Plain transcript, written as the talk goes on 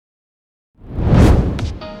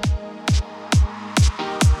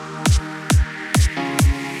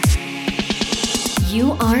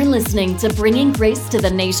You are listening to Bringing Grace to the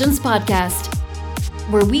Nations podcast,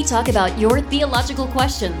 where we talk about your theological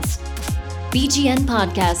questions. BGN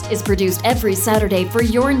Podcast is produced every Saturday for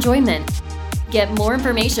your enjoyment. Get more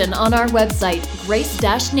information on our website,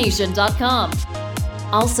 grace-nation.com.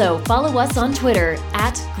 Also, follow us on Twitter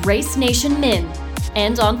at GraceNationMin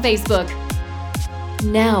and on Facebook.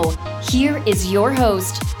 Now, here is your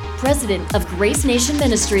host, President of Grace Nation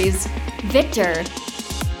Ministries, Victor.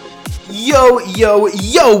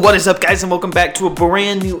 Yo, what is up, guys, and welcome back to a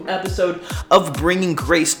brand new episode of Bringing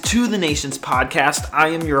Grace to the Nations podcast. I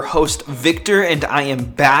am your host, Victor, and I am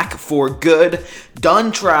back for good.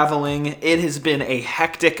 Done traveling. It has been a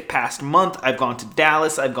hectic past month. I've gone to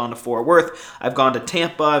Dallas, I've gone to Fort Worth, I've gone to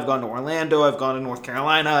Tampa, I've gone to Orlando, I've gone to North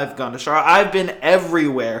Carolina, I've gone to Charlotte. I've been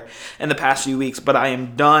everywhere in the past few weeks, but I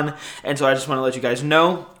am done, and so I just want to let you guys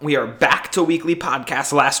know we are back to weekly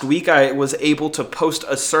podcasts. Last week, I was able to post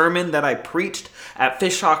a sermon that I preached at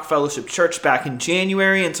Fishhawk Fellowship Church back in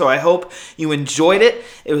January, and so I hope you enjoyed it.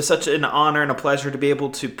 It was such an honor and a pleasure to be able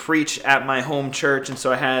to preach at my home church, and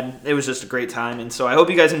so it was just a great time, and so I hope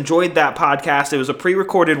you guys enjoyed that podcast. It was a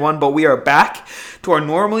pre-recorded one, but we are back to our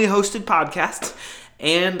normally hosted podcasts,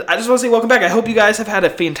 and I just want to say welcome back. I hope you guys have had a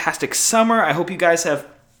fantastic summer. I hope you guys have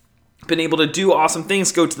been able to do awesome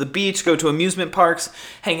things, go to the beach, go to amusement parks,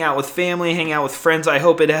 hang out with family, hang out with friends. I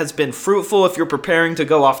hope it has been fruitful. If you're preparing to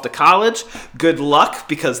go off to college, good luck,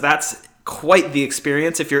 because that's quite the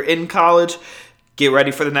experience. If you're in college, get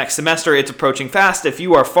ready for the next semester. It's approaching fast. If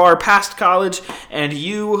you are far past college and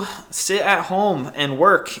you sit at home and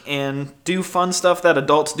work and do fun stuff that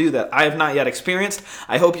adults do that I have not yet experienced,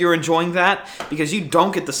 I hope you're enjoying that, because you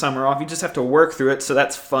don't get the summer off. You just have to work through it, so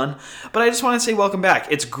that's fun. But I just want to say welcome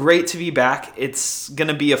back. It's great to be back. It's going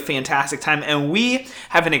to be a fantastic time, and we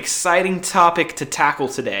have an exciting topic to tackle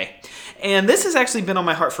today. And this has actually been on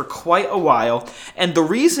my heart for quite a while. And the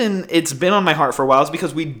reason it's been on my heart for a while is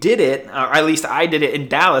because we did it, or at least I did it in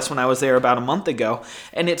Dallas when I was there about a month ago.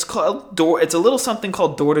 And it's a little something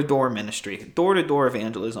called door-to-door ministry, door-to-door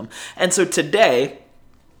evangelism. And so today,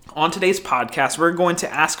 on today's podcast, we're going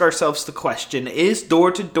to ask ourselves the question, is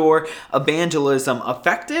door-to-door evangelism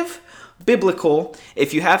effective, biblical?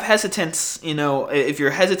 If you have hesitance, if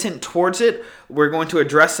you're hesitant towards it, we're going to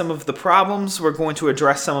address some of the problems. We're going to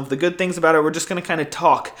address some of the good things about it. We're just going to kind of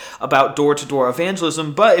talk about door-to-door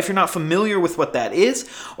evangelism. But if you're not familiar with what that is,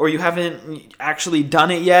 or you haven't actually done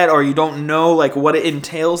it yet, or you don't know what it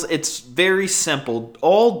entails, it's very simple.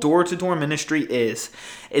 All door-to-door ministry is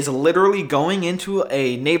literally going into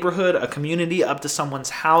a neighborhood, a community, up to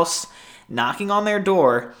someone's house, knocking on their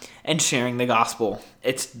door, and sharing the gospel.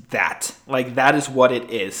 It's that. That is what it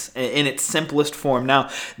is in its simplest form. Now,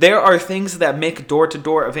 there are things that make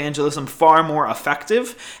door-to-door evangelism far more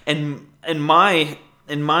effective, and in my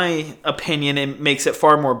opinion, it makes it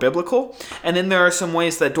far more biblical. And then there are some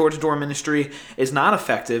ways that door-to-door ministry is not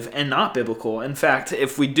effective and not biblical. In fact,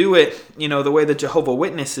 if we do it, the way the Jehovah's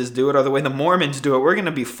Witnesses do it, or the way the Mormons do it, we're going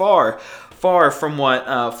to be far from what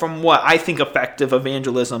I think effective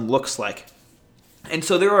evangelism looks like. And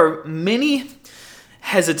so there are many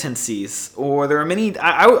hesitancies, or there are many,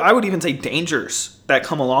 I would even say, dangers that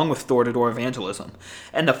come along with door-to-door evangelism.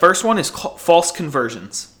 And the first one is false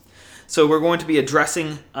conversions. So we're going to be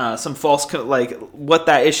addressing some what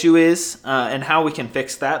that issue is and how we can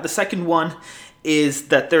fix that. The second one is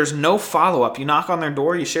that there's no follow-up. You knock on their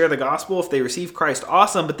door, you share the gospel. If they receive Christ,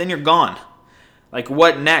 awesome, but then you're gone.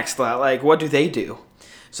 What next? What do they do?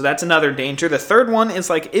 So that's another danger. The third one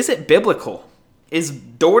is is it biblical? Is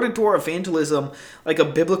door-to-door evangelism a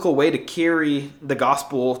biblical way to carry the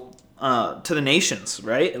gospel to the nations,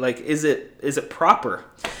 right? Is it proper?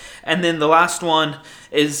 And then the last one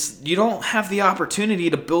is you don't have the opportunity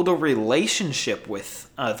to build a relationship with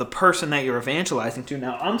the person that you're evangelizing to.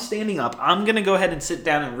 Now, I'm standing up. I'm going to go ahead and sit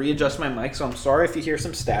down and readjust my mic, so I'm sorry if you hear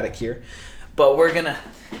some static here. But we're going to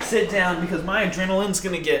sit down because my adrenaline's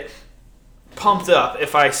going to get pumped up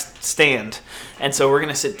if I stand. And so we're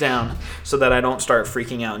going to sit down so that I don't start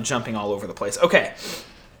freaking out and jumping all over the place. Okay,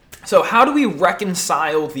 so how do we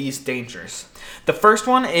reconcile these dangers? The first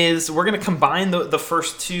one is we're going to combine the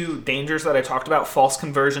first two dangers that I talked about, false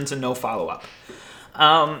conversions and no follow-up.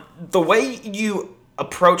 The way you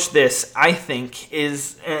approach this, I think,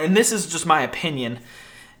 is, and this is just my opinion,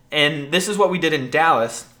 and this is what we did in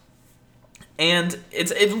Dallas, and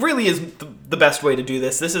it really is the best way to do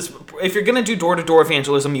this. If you're going to do door-to-door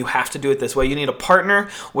evangelism, you have to do it this way. You need to partner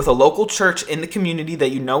with a local church in the community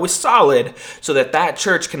that you know is solid, so that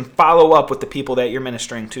church can follow up with the people that you're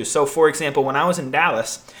ministering to. So, for example, when I was in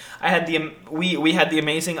Dallas, we had the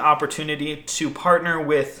amazing opportunity to partner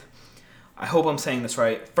with I hope I'm saying this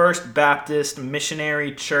right, First Baptist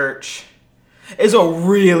Missionary Church. Is a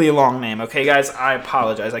really long name, okay, guys? I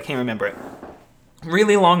apologize. I can't remember it.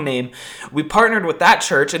 Really long name. We partnered with that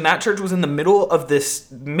church, and that church was in the middle of this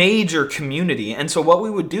major community. And so what we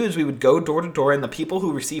would do is we would go door to door, and the people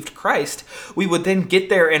who received Christ, we would then get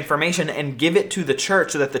their information and give it to the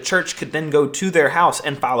church so that the church could then go to their house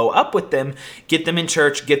and follow up with them, get them in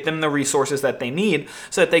church, get them the resources that they need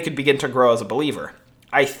so that they could begin to grow as a believer.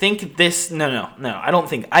 I think this, I don't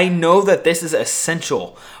think. I know that this is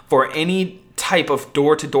essential for any type of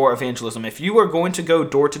door-to-door evangelism. If you are going to go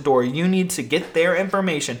door-to-door, you need to get their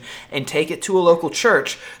information and take it to a local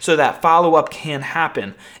church so that follow-up can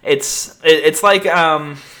happen. It's like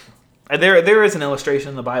there is an illustration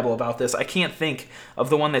in the Bible about this. I can't think of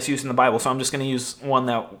the one that's used in the Bible, so I'm just going to use one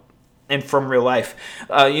and from real life.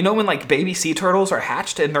 You know when like baby sea turtles are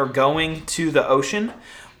hatched and they're going to the ocean,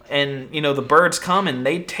 and you know the birds come and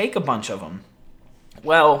they take a bunch of them.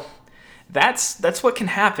 Well, that's what can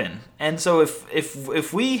happen. And so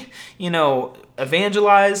if we,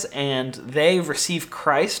 evangelize and they receive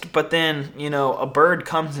Christ, but then, a bird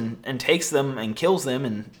comes and takes them and kills them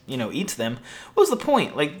and, eats them, what was the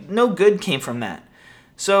point? Like, no good came from that.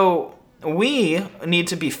 So we need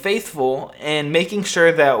to be faithful in making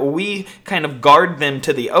sure that we kind of guard them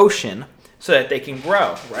to the ocean so that they can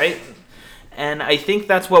grow, right? And I think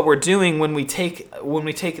that's what we're doing when we take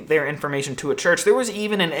their information to a church. There was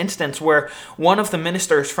even an instance where one of the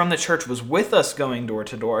ministers from the church was with us going door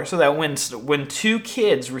to door, so that when two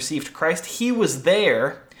kids received Christ, he was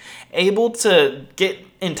there, able to get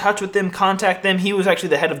in touch with them, contact them. He was actually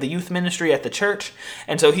the head of the youth ministry at the church.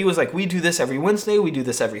 And so he was like, we do this every Wednesday, we do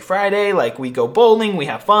this every Friday, like we go bowling, we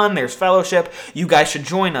have fun, there's fellowship, you guys should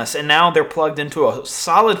join us. And now they're plugged into a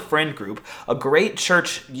solid friend group, a great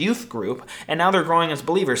church youth group, and now they're growing as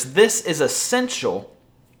believers. This is essential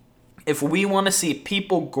if we want to see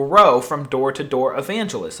people grow from door-to-door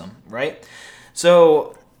evangelism, right?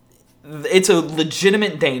 So it's a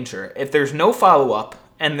legitimate danger. If there's no follow-up,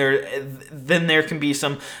 and then there can be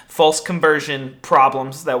some false conversion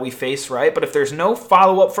problems that we face, right? But if there's no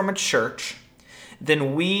follow-up from a church,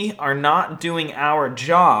 then we are not doing our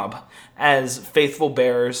job as faithful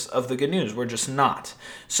bearers of the good news. We're just not.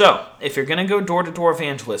 So, if you're going to go door-to-door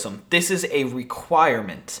evangelism, this is a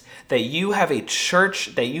requirement that you have a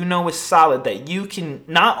church that you know is solid, that you can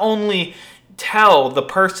not only tell the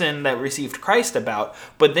person that received Christ about,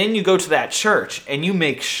 but then you go to that church and you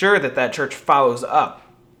make sure that that church follows up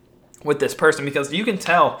with this person, because you can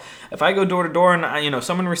tell if I go door to door and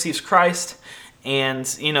someone receives Christ and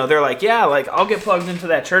they're like, yeah, like I'll get plugged into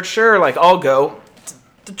that church, sure, like I'll go.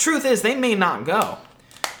 The truth is they may not go,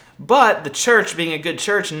 but the church, being a good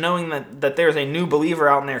church, knowing that there's a new believer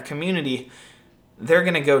out in their community, they're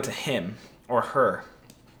going to go to him or her.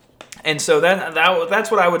 And so that's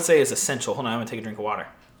what I would say is essential. Hold on, I'm going to take a drink of water.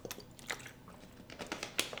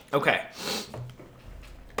 Okay.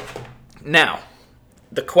 Now,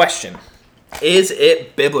 the question, is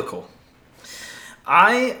it biblical?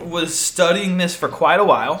 I was studying this for quite a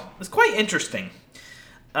while. It's quite interesting.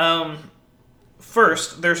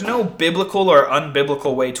 First, there's no biblical or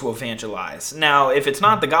unbiblical way to evangelize. Now, if it's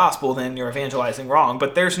not the gospel, then you're evangelizing wrong.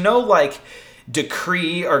 But there's no,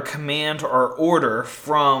 decree or command or order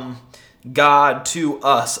from God to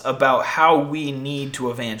us about how we need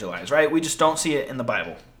to evangelize, right? We just don't see it in the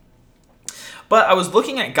Bible. But I was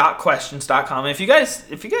looking at gotquestions.com. And if you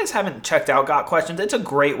guys haven't checked out Got Questions, it's a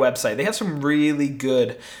great website. They have some really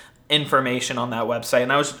good information on that website.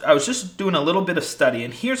 And I was just doing a little bit of study,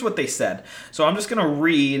 and here's what they said. So I'm just going to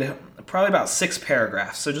read probably about 6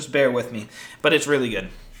 paragraphs, so just bear with me. But it's really good.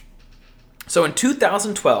 So in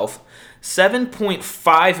 2012,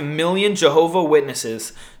 7.5 million Jehovah's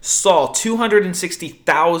Witnesses saw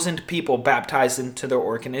 260,000 people baptized into their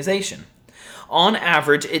organization. On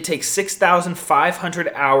average, it takes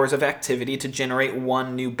 6,500 hours of activity to generate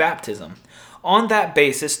one new baptism. On that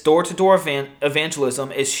basis, door-to-door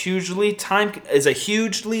evangelism is a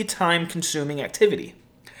hugely time-consuming activity.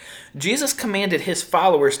 Jesus commanded his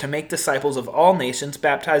followers to make disciples of all nations,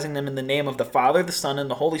 baptizing them in the name of the Father, the Son, and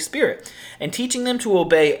the Holy Spirit, and teaching them to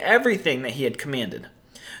obey everything that he had commanded.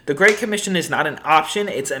 The Great Commission is not an option,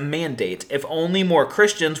 it's a mandate. If only more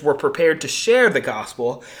Christians were prepared to share the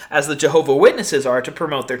gospel, as the Jehovah's Witnesses are to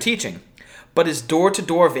promote their teaching. But is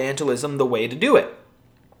door-to-door evangelism the way to do it?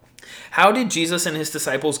 How did Jesus and his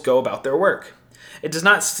disciples go about their work? It does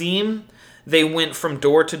not seem they went from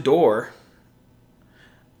door to door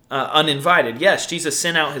uninvited. Yes, Jesus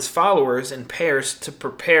sent out his followers in pairs to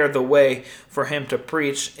prepare the way for him to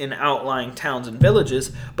preach in outlying towns and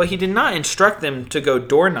villages, but he did not instruct them to go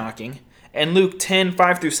door knocking In Luke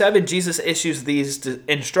 10:5-7, Jesus issues these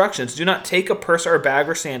instructions. Do not take a purse or a bag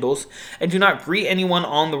or sandals, and do not greet anyone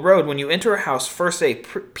on the road. When you enter a house, first say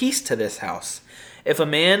peace to this house. If a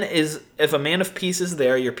man of peace is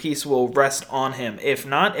there, your peace will rest on him. If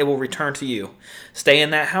not, it will return to you. Stay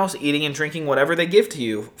in that house, eating and drinking whatever they give to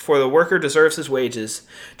you, for the worker deserves his wages.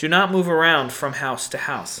 Do not move around from house to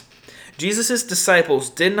house. Jesus'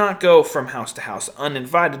 disciples did not go from house to house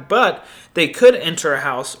uninvited, but they could enter a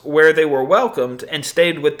house where they were welcomed and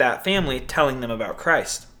stayed with that family, telling them about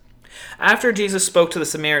Christ. After Jesus spoke to the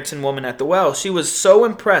Samaritan woman at the well, she was so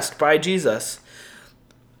impressed by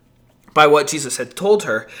what Jesus had told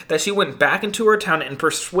her, that she went back into her town and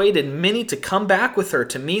persuaded many to come back with her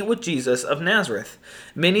to meet with Jesus of Nazareth.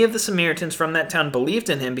 Many of the Samaritans from that town believed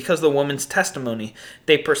in him because of the woman's testimony.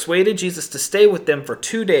 They persuaded Jesus to stay with them for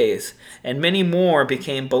 2 days, and many more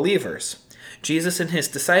became believers. Jesus and his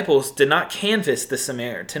disciples did not canvass the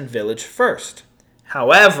Samaritan village first.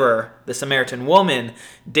 However, the Samaritan woman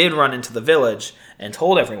did run into the village and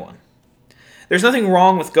told everyone. There's nothing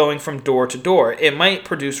wrong with going from door to door. It might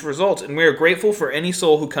produce results, and we are grateful for any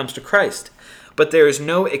soul who comes to Christ. But there is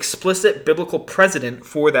no explicit biblical precedent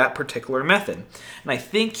for that particular method. And I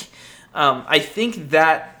think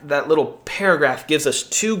that little paragraph gives us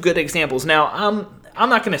 2 good examples. Now, I'm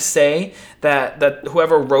not going to say that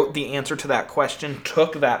whoever wrote the answer to that question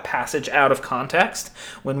took that passage out of context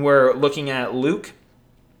when we're looking at Luke.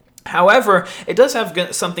 However, it does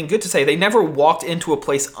have something good to say. They never walked into a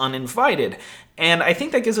place uninvited. And I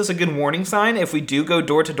think that gives us a good warning sign if we do go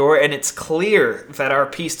door to door and it's clear that our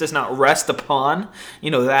peace does not rest upon,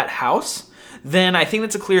 that house. Then I think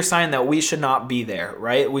that's a clear sign that we should not be there,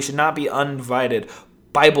 right? We should not be uninvited,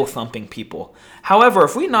 Bible-thumping people. However,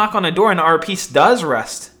 if we knock on a door and our peace does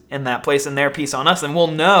rest in that place and their peace on us, then we'll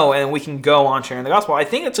know and we can go on sharing the gospel. I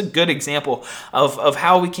think it's a good example of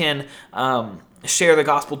how we can share the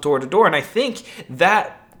gospel door to door. And I think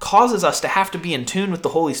that causes us to have to be in tune with the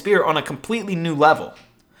Holy Spirit on a completely new level.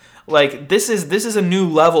 Like this is a new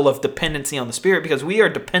level of dependency on the Spirit, because we are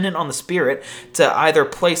dependent on the Spirit to either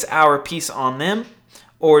place our peace on them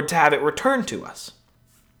or to have it returned to us.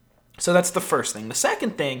 So that's the first thing. The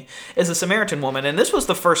second thing is the Samaritan woman, and this was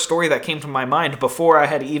the first story that came to my mind before I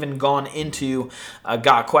had even gone into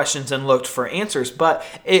Got Questions and looked for answers. But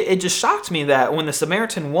it just shocked me that when the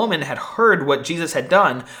Samaritan woman had heard what Jesus had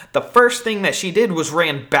done, the first thing that she did was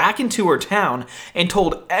ran back into her town and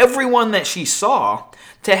told everyone that she saw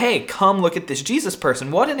to, hey, come look at this Jesus person.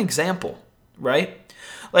 What an example, right?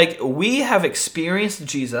 Like, we have experienced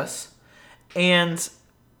Jesus, and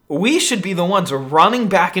we should be the ones running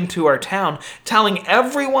back into our town, telling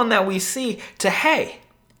everyone that we see to, hey,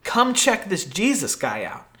 come check this Jesus guy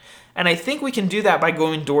out. And I think we can do that by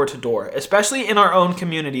going door to door, especially in our own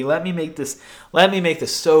community. Let me make this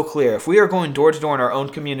so clear. If we are going door to door in our own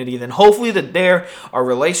community, then hopefully that there are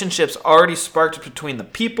relationships already sparked between the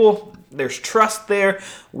people. There's trust there.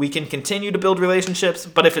 We can continue to build relationships.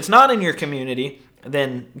 But if it's not in your community,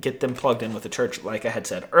 then get them plugged in with the church, like I had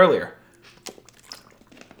said earlier.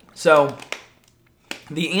 So,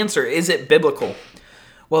 the answer, is it biblical?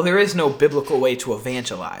 Well, there is no biblical way to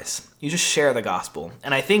evangelize. You just share the gospel.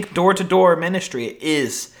 And I think door-to-door ministry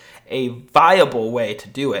is a viable way to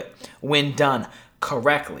do it when done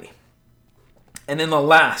correctly. And then the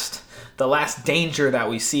last danger that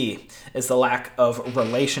we see is the lack of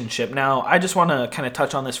relationship. Now, I just want to kind of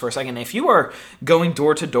touch on this for a second. If you are going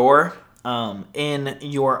door-to-door in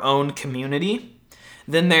your own community,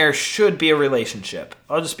 then there should be a relationship.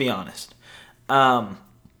 I'll just be honest. I'll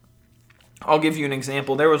give you an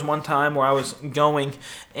example. There was one time where I was going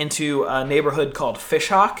into a neighborhood called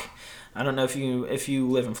Fishhawk. I don't know if you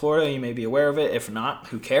live in Florida, you may be aware of it. If not,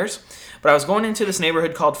 who cares? But I was going into this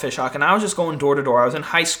neighborhood called Fishhawk, and I was just going door to door. I was in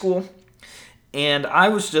high school, and I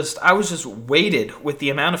was just weighted with the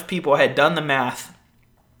amount of people. I had done the math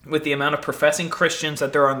with the amount of professing Christians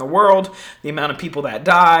that there are in the world, the amount of people that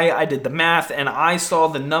die. I did the math, and I saw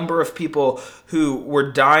the number of people who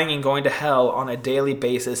were dying and going to hell on a daily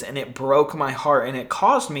basis, and it broke my heart, and it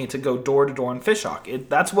caused me to go door to door in Fishhawk.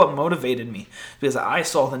 That's what motivated me, because I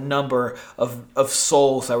saw the number of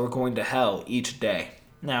souls that were going to hell each day.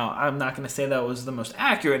 Now, I'm not going to say that was the most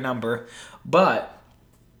accurate number, but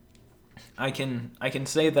I can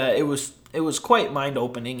say that it was quite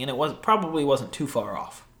mind-opening, and it probably wasn't too far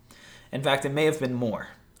off. In fact, it may have been more,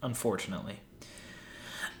 unfortunately.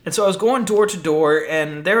 And so I was going door to door,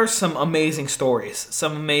 and there are some amazing stories. But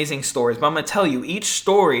I'm going to tell you, each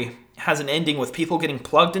story has an ending with people getting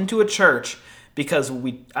plugged into a church because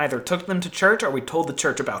we either took them to church or we told the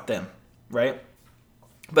church about them, right?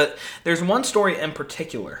 But there's one story in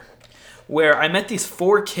particular where I met these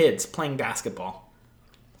 4 kids playing basketball.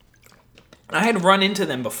 I had run into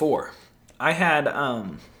them before. I had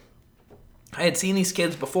seen these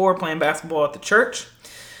kids before playing basketball at the church.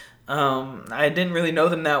 I didn't really know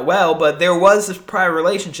them that well, but there was this prior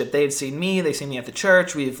relationship. They had seen me, they seen me at the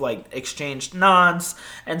church, we've like exchanged nods,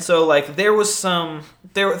 and so like there was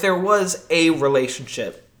a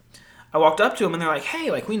relationship. I walked up to them and they're like,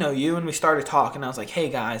 hey, like we know you, and we started talking, and I was like, hey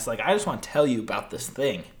guys, like I just want to tell you about this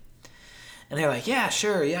thing. And they're like, yeah,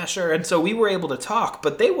 sure. And so we were able to talk,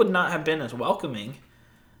 but they would not have been as welcoming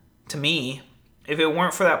to me if it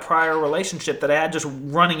weren't for that prior relationship that I had just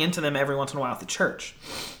running into them every once in a while at the church.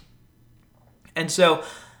 And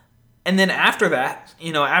then after that,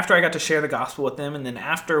 after I got to share the gospel with them, and then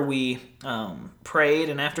after we prayed,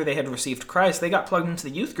 and after they had received Christ, they got plugged into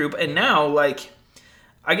the youth group, and now, like,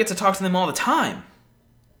 I get to talk to them all the time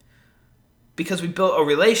because we built a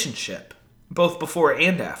relationship, both before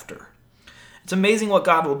and after. It's amazing what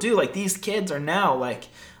God will do. Like, these kids are now, like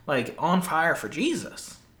on fire for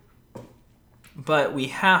Jesus. But we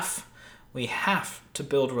have to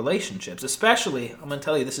build relationships, especially, I'm going to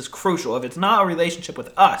tell you, this is crucial. If it's not a relationship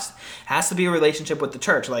with us, it has to be a relationship with the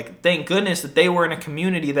church. Like, thank goodness that they were in a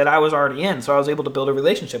community that I was already in, so I was able to build a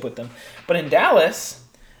relationship with them. But in Dallas,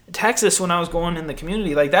 Texas, when I was going in the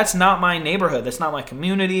community, like, that's not my neighborhood. That's not my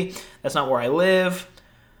community. That's not where I live.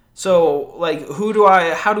 So, like,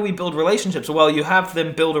 how do we build relationships? Well, you have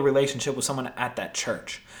them build a relationship with someone at that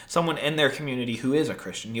church, someone in their community who is a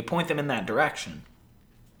Christian. You point them in that direction.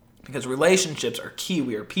 Because relationships are key.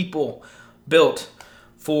 We are people built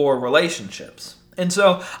for relationships. And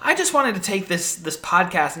so I just wanted to take this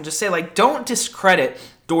podcast and just say, like, don't discredit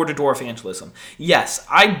door-to-door evangelism. Yes,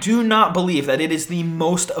 I do not believe that it is the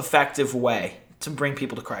most effective way to bring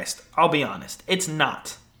people to Christ. I'll be honest. It's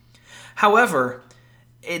not. However,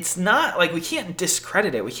 it's not, like, we can't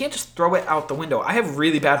discredit it. We can't just throw it out the window. I have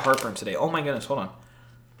really bad heartburn today. Oh my goodness, hold on.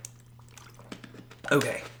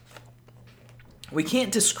 Okay. We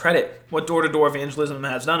can't discredit what door-to-door evangelism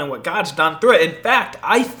has done and what God's done through it. In fact,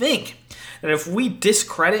 I think that if we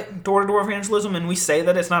discredit door-to-door evangelism and we say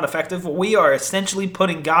that it's not effective, we are essentially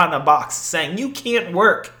putting God in a box, saying you can't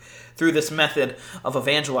work through this method of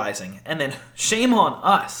evangelizing. And then shame on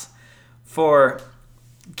us for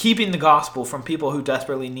keeping the gospel from people who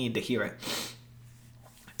desperately need to hear it.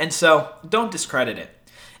 And so, don't discredit it.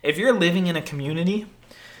 If you're living in a community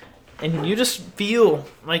and you just feel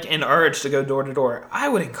like an urge to go door to door, I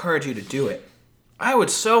would encourage you to do it. I would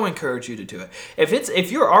so encourage you to do it.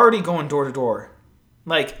 If you're already going door to door,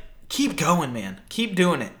 like, keep going, man. Keep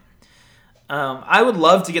doing it. I would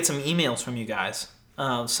love to get some emails from you guys.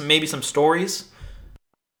 Maybe some stories.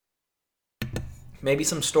 Maybe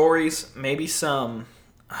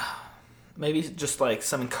just like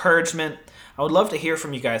some encouragement. I would love to hear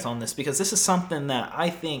from you guys on this, because this is something that I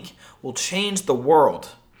think will change the world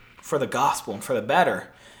for the gospel and for the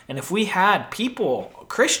better. And if we had people,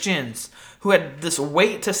 Christians, who had this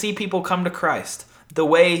wait to see people come to Christ the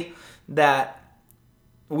way that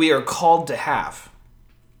we are called to have,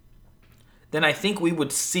 then I think we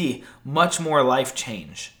would see much more life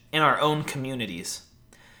change in our own communities.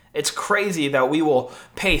 It's crazy that we will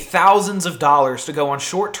pay thousands of dollars to go on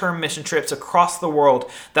short-term mission trips across the world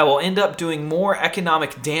that will end up doing more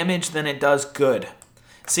economic damage than it does good,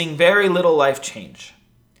 seeing very little life change.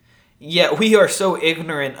 Yet we are so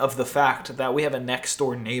ignorant of the fact that we have a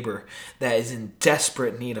next-door neighbor that is in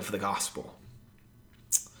desperate need of the gospel.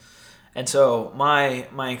 And so my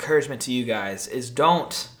encouragement to you guys is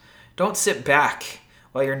don't sit back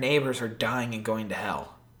while your neighbors are dying and going to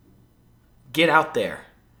hell. Get out there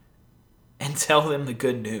and tell them the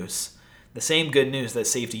good news, the same good news that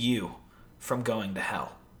saved you from going to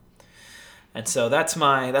hell. And so that's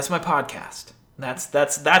my podcast.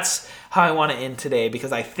 That's how I want to end today,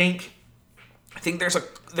 because I think there's a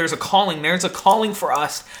calling. There's a calling for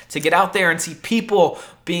us to get out there and see people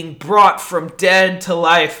being brought from dead to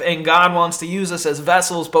life, and God wants to use us as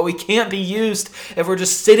vessels, but we can't be used if we're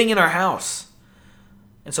just sitting in our house.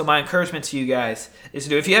 And so my encouragement to you guys is to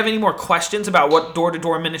do, if you have any more questions about what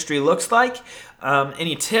door-to-door ministry looks like,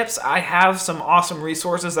 any tips, I have some awesome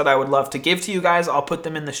resources that I would love to give to you guys. I'll put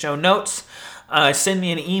them in the show notes. Send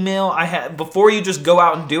me an email. Before you just go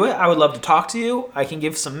out and do it, I would love to talk to you. I can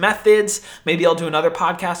give some methods. Maybe I'll do another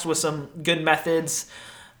podcast with some good methods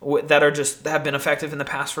that have been effective in the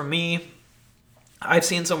past for me. I've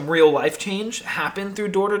seen some real life change happen through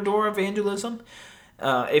door-to-door evangelism.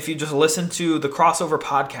 If you just listen to the crossover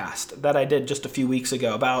podcast that I did just a few weeks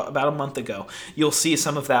ago, about a month ago, you'll see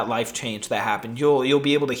some of that life change that happened. You'll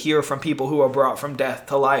be able to hear from people who are brought from death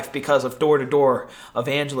to life because of door-to-door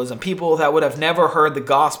evangelism. People that would have never heard the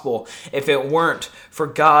gospel if it weren't for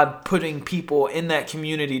God putting people in that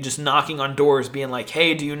community, just knocking on doors, being like,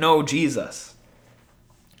 hey, do you know Jesus?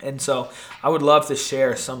 And so I would love to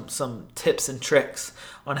share some tips and tricks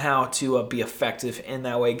on how to be effective in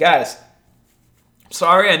that way. Guys,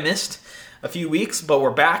 sorry I missed a few weeks, but we're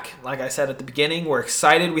back. Like I said at the beginning, we're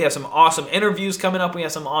excited. We have some awesome interviews coming up. We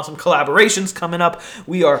have some awesome collaborations coming up.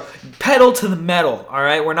 We are pedal to the metal, all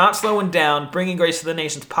right? We're not slowing down. Bringing Grace to the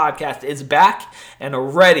Nations podcast is back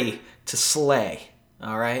and ready to slay,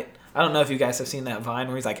 all right? I don't know if you guys have seen that Vine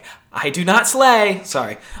where he's like, I do not slay.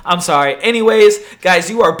 I'm sorry. Anyways, guys,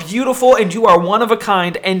 you are beautiful and you are one of a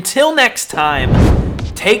kind. Until next time,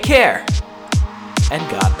 take care and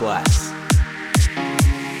God bless.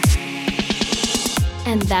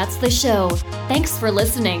 And that's the show. Thanks for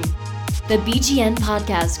listening. The BGN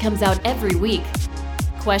podcast comes out every week.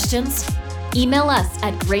 Questions? Email us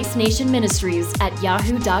at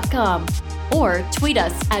gracenationministries@yahoo.com or tweet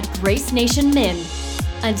us at GraceNationMin.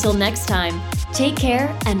 Until next time, take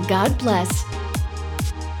care and God bless.